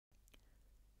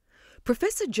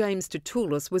Professor James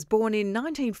Tatoulis was born in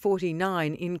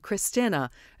 1949 in Krestena,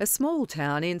 a small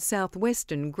town in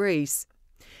southwestern Greece.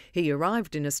 He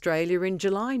arrived in Australia in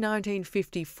July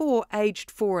 1954, aged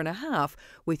 4.5,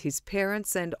 with his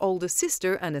parents and older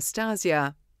sister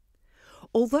Anastasia.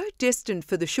 Although destined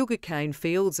for the sugarcane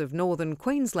fields of northern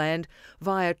Queensland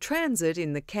via transit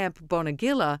in the Camp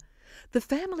Bonegilla, the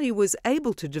family was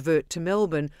able to divert to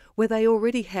Melbourne, where they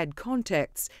already had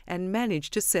contacts, and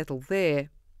managed to settle there.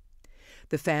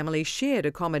 The family shared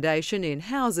accommodation in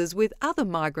houses with other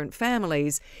migrant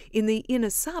families in the inner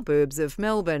suburbs of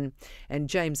Melbourne, and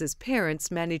James's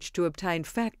parents managed to obtain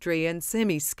factory and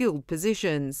semi-skilled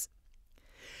positions.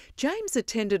 James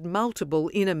attended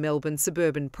multiple inner Melbourne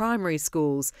suburban primary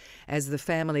schools, as the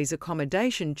family's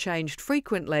accommodation changed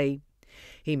frequently.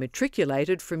 He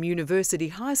matriculated from University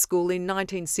High School in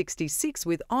 1966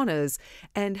 with honours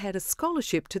and had a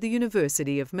scholarship to the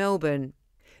University of Melbourne.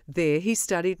 There he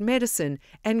studied medicine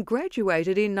and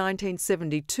graduated in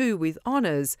 1972 with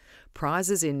honours,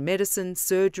 prizes in medicine,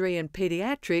 surgery and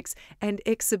paediatrics, and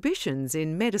exhibitions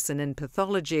in medicine and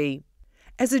pathology.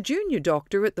 As a junior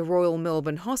doctor at the Royal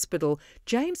Melbourne Hospital,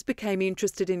 James became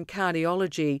interested in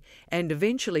cardiology and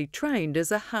eventually trained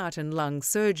as a heart and lung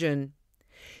surgeon.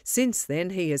 Since then,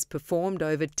 he has performed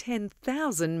over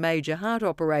 10,000 major heart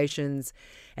operations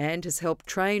and has helped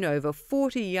train over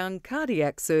 40 young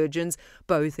cardiac surgeons,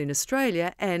 both in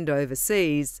Australia and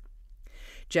overseas.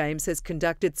 James has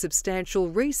conducted substantial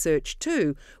research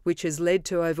too, which has led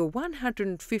to over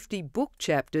 150 book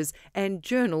chapters and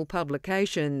journal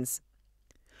publications.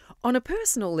 On a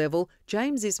personal level,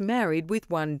 James is married with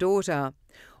one daughter.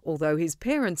 Although his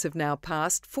parents have now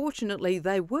passed, fortunately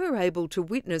they were able to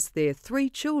witness their 3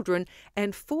 children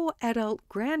and 4 adult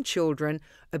grandchildren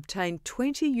obtain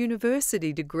 20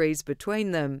 university degrees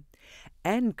between them,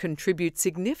 and contribute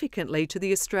significantly to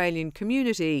the Australian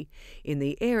community in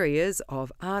the areas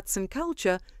of arts and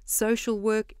culture, social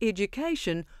work,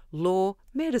 education, law,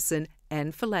 medicine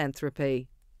and philanthropy.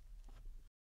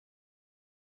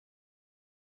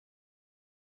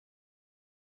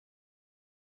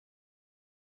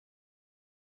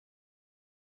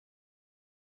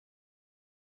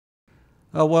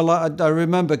 I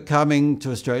remember coming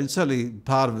to Australia. Certainly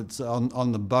part of it's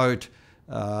on the boat.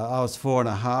 I was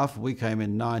 4.5. We came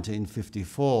in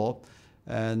 1954.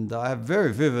 And I have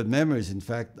very vivid memories, in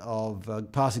fact, of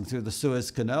passing through the Suez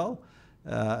Canal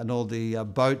and all the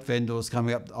boat vendors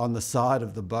coming up on the side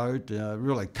of the boat,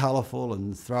 really colourful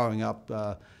and throwing up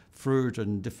fruit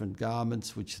and different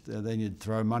garments, which then you'd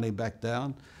throw money back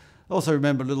down. I also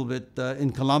remember a little bit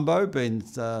in Colombo, being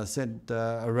sent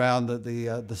around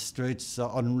the streets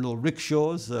on little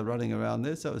rickshaws running around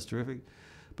there. So that was terrific.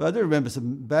 But I do remember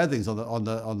some bad things on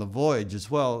the voyage as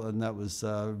well, and that was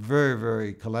very,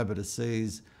 very calamitous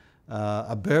seas.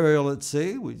 A burial at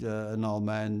sea, which an old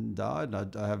man died.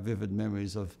 And I have vivid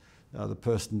memories of the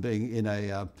person being in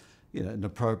an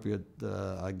appropriate,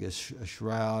 I guess,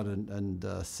 shroud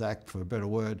and sack, for a better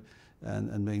word,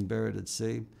 and being buried at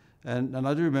sea. And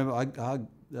I do remember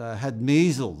I had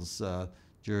measles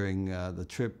during the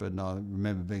trip, and I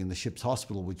remember being in the ship's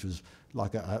hospital, which was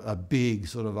like a big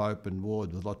sort of open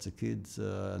ward with lots of kids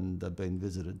and being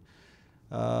visited.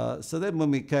 So then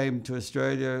when we came to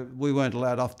Australia, we weren't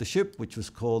allowed off the ship, which was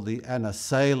called the Anna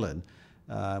Salen.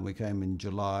 We came in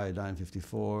July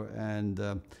 1954,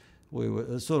 and we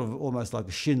were sort of almost like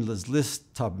a Schindler's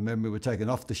List type of memory. We were taken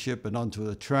off the ship and onto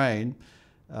a train.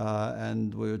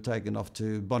 And we were taken off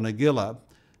to Bonegilla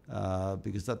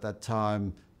because at that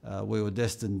time we were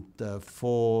destined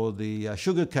for the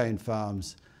sugarcane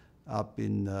farms up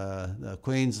in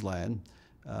Queensland,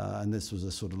 and this was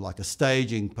a sort of like a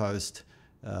staging post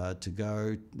to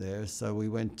go there. So we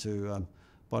went to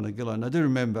Bonegilla, and I do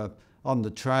remember on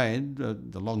the train,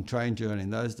 the long train journey in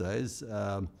those days,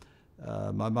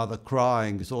 my mother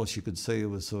crying because all she could see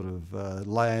was sort of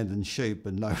land and sheep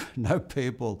and no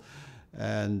people.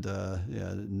 And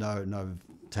no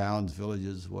towns,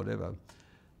 villages, whatever,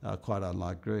 quite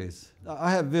unlike Greece.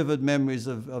 I have vivid memories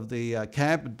of the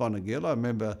camp at Bonegilla. I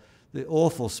remember the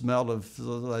awful smell of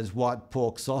those white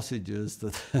pork sausages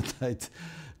that they'd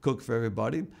cook for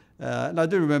everybody. And I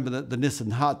do remember the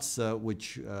Nissen huts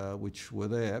which were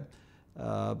there.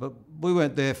 But we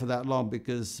weren't there for that long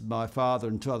because my father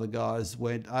and 2 other guys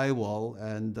went AWOL,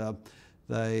 and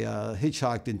they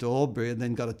hitchhiked into Albury and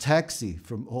then got a taxi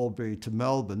from Albury to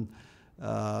Melbourne,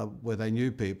 where they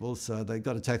knew people. So they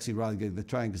got a taxi rather than getting the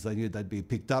train because they knew they'd be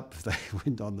picked up if they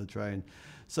went on the train.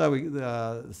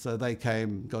 So so they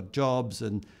came, got jobs,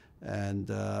 and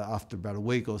after about a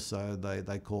week or so,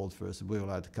 they called for us, and we were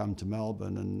allowed to come to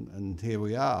Melbourne, and here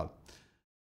we are.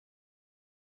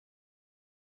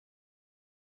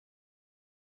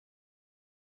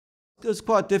 It was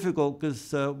quite difficult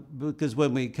because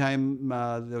when we came,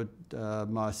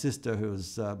 my sister, who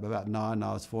was about 9,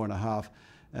 I was 4.5,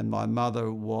 and my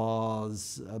mother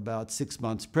was about 6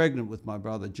 months pregnant with my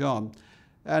brother John.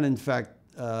 And in fact,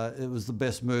 it was the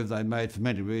best move they made for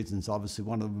many reasons, obviously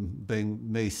one of them being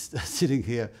me sitting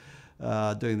here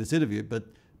doing this interview.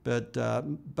 But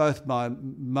both my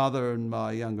mother and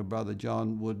my younger brother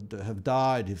John would have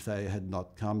died if they had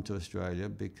not come to Australia,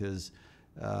 because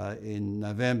in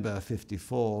November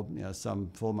 '54, some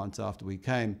 4 months after we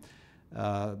came,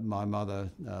 my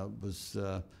mother was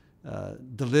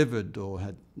delivered, or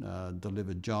had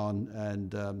delivered John,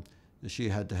 and she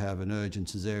had to have an urgent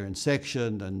caesarean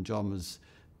section, and John was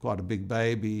quite a big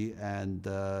baby, and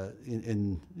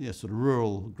in sort of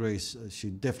rural Greece, she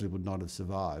definitely would not have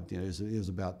survived. He was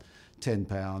about 10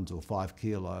 pounds or 5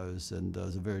 kilos, and it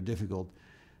was a very difficult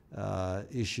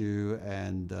issue,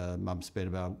 and Mum spent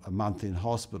about a month in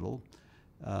hospital.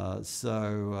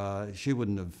 So she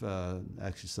wouldn't have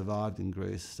actually survived in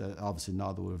Greece. Obviously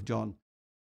neither would have John.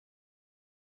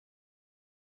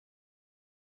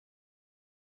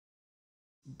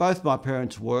 Both my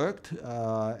parents worked,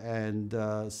 and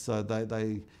so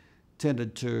they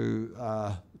tended to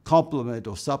complement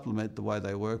or supplement the way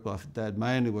they worked. My dad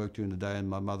mainly worked during the day, and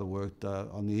my mother worked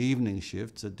on the evening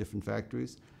shifts at different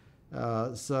factories.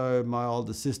 So my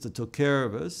older sister took care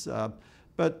of us,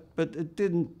 but it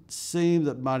didn't seem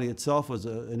that money itself was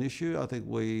an issue. I think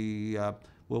we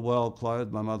were well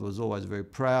clothed. My mother was always very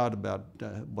proud about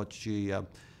what she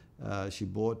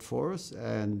bought for us,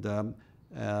 and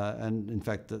in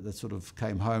fact that sort of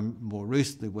came home more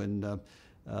recently when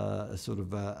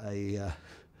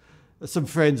some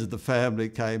friends of the family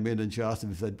came in, and she asked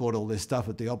them if they'd bought all their stuff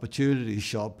at the Opportunity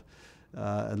shop,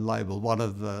 and labelled one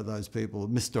of those people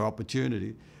Mr.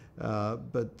 Opportunity.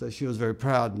 But she was very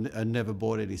proud and never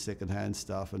bought any second-hand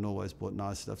stuff, and always bought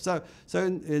nice stuff. So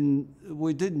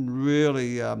we didn't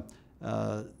really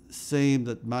seem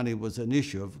that money was an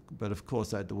issue, but of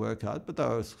course they had to work hard. But they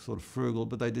were sort of frugal,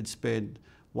 but they did spend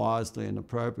wisely and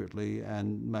appropriately,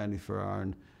 and mainly for our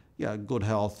own good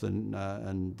health and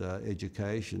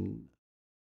education.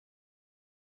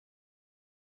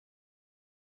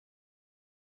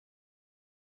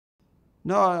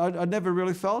 No, I never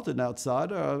really felt an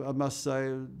outsider. I must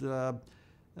say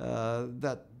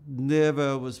that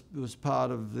never was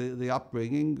part of the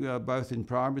upbringing, both in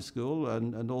primary school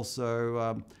and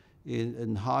also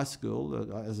in high school.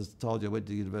 As I told you, I went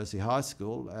to University High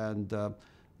School, and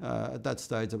at that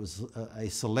stage it was a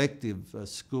selective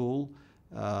school,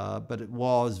 but it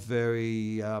was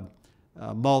very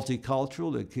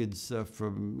multicultural. There were kids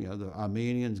from the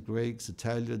Armenians, Greeks,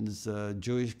 Italians,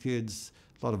 Jewish kids,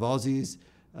 a lot of Aussies,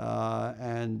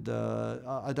 and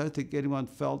I don't think anyone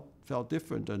felt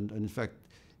different. And in fact,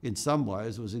 in some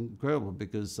ways, it was incredible,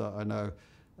 because I know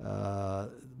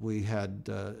we had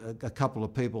a couple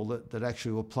of people that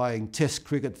actually were playing Test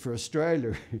cricket for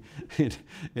Australia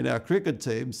in our cricket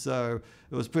team. So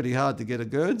it was pretty hard to get a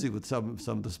Guernsey with some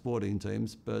of the sporting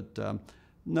teams. But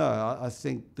no, I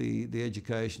think the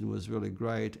education was really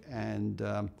great, and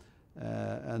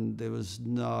there was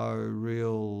no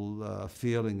real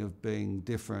feeling of being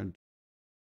different.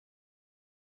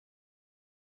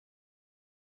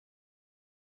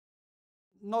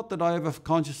 Not that I ever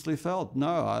consciously felt,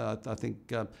 no. I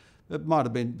think it might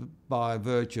have been by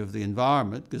virtue of the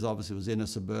environment, because obviously it was inner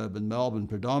suburban Melbourne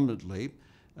predominantly,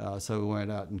 so we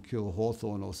weren't out in Kew,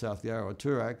 Hawthorn or South Yarra or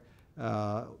Toorak.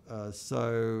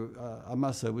 So I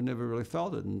must say we never really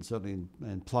felt it, and certainly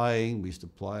in playing, we used to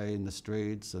play in the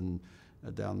streets and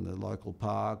down the local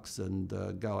parks, and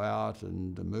go out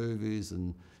and the movies,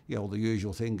 and all the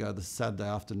usual thing, go the Saturday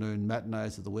afternoon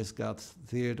matinees at the Westgarth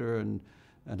Theatre and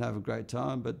have a great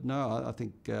time. But no, I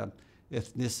think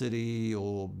ethnicity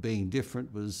or being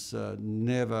different was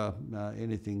never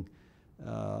anything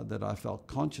that I felt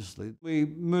consciously. We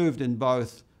moved in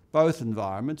both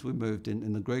environments. We moved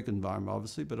in the Greek environment,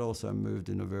 obviously, but also moved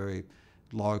in a very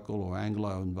local or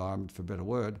Anglo environment, for a better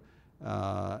word.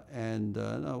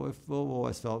 No, we've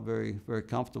always felt very, very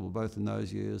comfortable, both in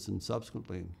those years and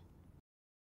subsequently.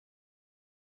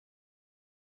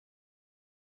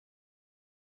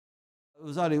 It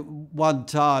was only one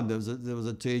time there was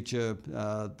a teacher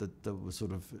that was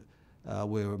sort of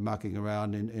we were mucking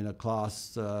around in a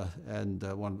class, and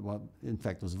one in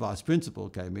fact was the vice principal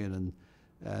came in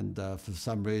and for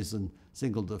some reason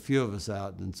singled a few of us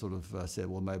out and sort of said,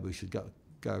 well, maybe we should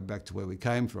go back to where we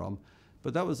came from.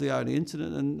 But that was the only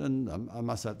incident, and I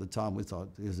must say at the time we thought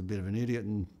he was a bit of an idiot,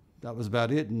 and that was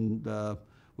about it, and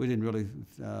we didn't really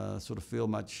sort of feel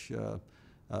much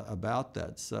about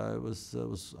that. So it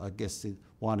was I guess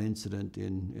one incident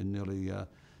in nearly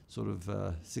sort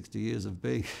of 60 years of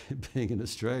being being in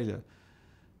Australia.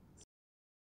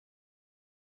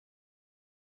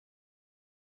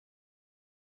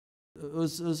 It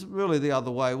was really the other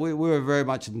way. We were very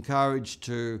much encouraged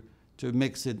to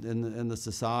mix it in the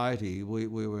society.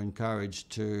 We were encouraged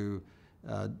to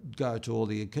go to all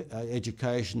the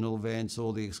educational events,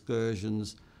 all the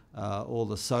excursions, all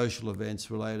the social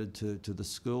events related to the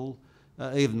school.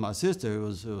 Even my sister,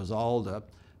 who was older,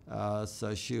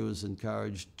 so she was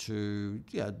encouraged to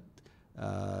get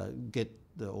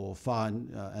or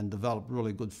find and develop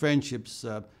really good friendships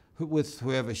with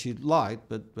whoever she liked,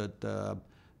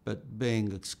 but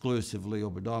being exclusively or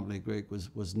predominantly Greek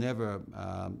was never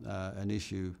an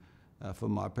issue for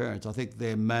my parents. I think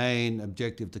their main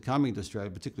objective to coming to Australia,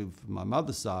 particularly from my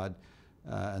mother's side,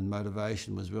 and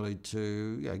motivation was really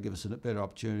to give us a better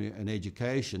opportunity in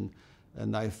education,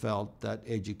 and they felt that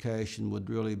education would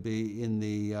really be in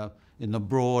the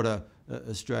broader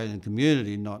Australian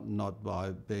community, not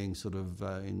by being sort of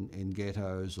in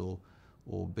ghettos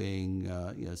or being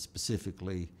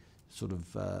specifically sort of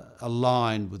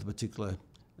aligned with a particular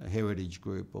heritage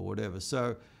group or whatever.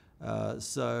 So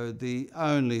the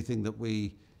only thing that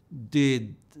we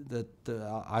did that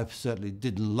I certainly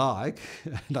didn't like,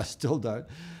 and I still don't,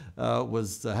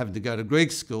 was having to go to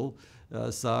Greek school.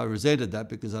 So I resented that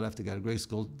because I'd have to go to Greek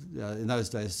school in those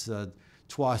days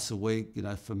twice a week,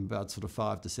 from about sort of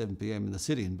 5 to 7 p.m. in the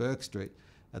city in Burke Street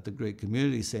at the Greek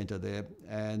Community Centre there.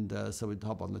 And so we'd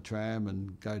hop on the tram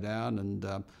and go down. And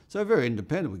so very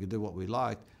independent, we could do what we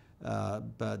liked.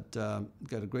 But go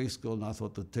to Greek school, and I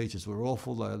thought the teachers were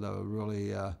awful. They were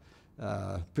really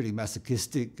pretty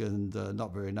masochistic and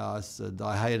not very nice, and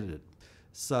I hated it.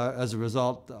 So as a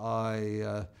result,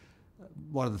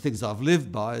 one of the things I've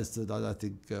lived by is that I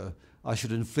think I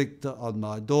should inflict on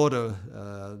my daughter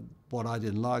what I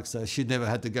didn't like, so she never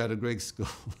had to go to Greek school.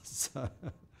 So.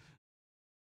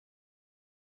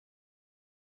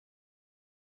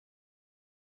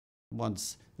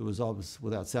 Once it was obvious,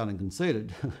 without sounding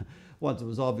conceited, once it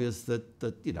was obvious that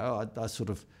I sort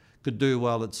of could do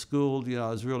well at school, I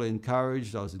was really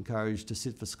encouraged. I was encouraged to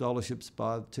sit for scholarships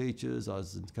by the teachers. I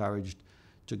was encouraged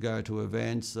to go to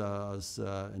events. I was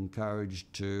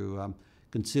encouraged to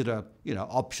consider,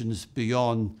 options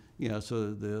beyond, sort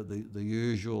of the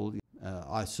usual.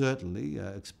 I certainly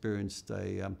experienced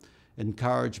a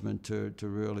encouragement to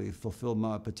really fulfil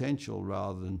my potential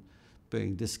rather than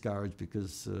being discouraged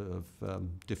because of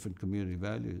different community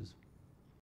values.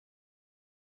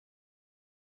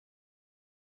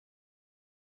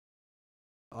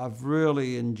 I've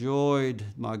really enjoyed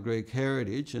my Greek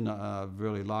heritage, and I've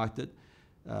really liked it,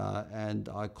 and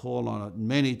I call on it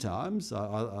many times.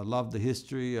 I love the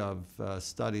history. I've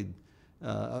studied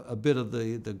a bit of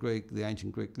the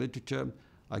ancient Greek literature.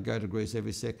 I go to Greece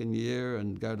every second year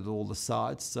and go to all the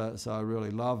sites, so I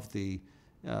really love the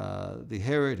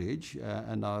heritage,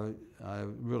 and I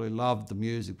really loved the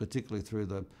music, particularly through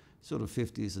the sort of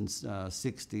 50s and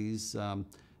 60s,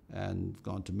 and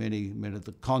gone to many of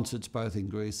the concerts both in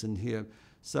Greece and here.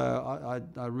 So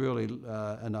I really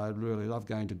love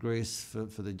going to Greece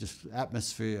for the just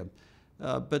atmosphere,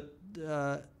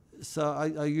 so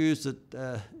I use it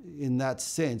in that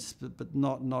sense, but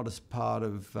not as part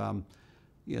of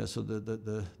sort of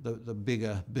the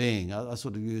bigger being. I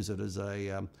sort of use it as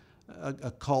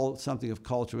something of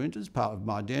cultural interest, part of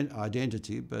my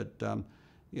identity, but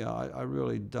I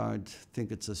really don't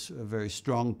think it's a very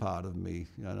strong part of me.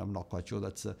 I'm not quite sure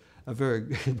that's a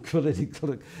very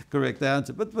politically correct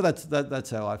answer, but that's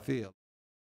how I feel.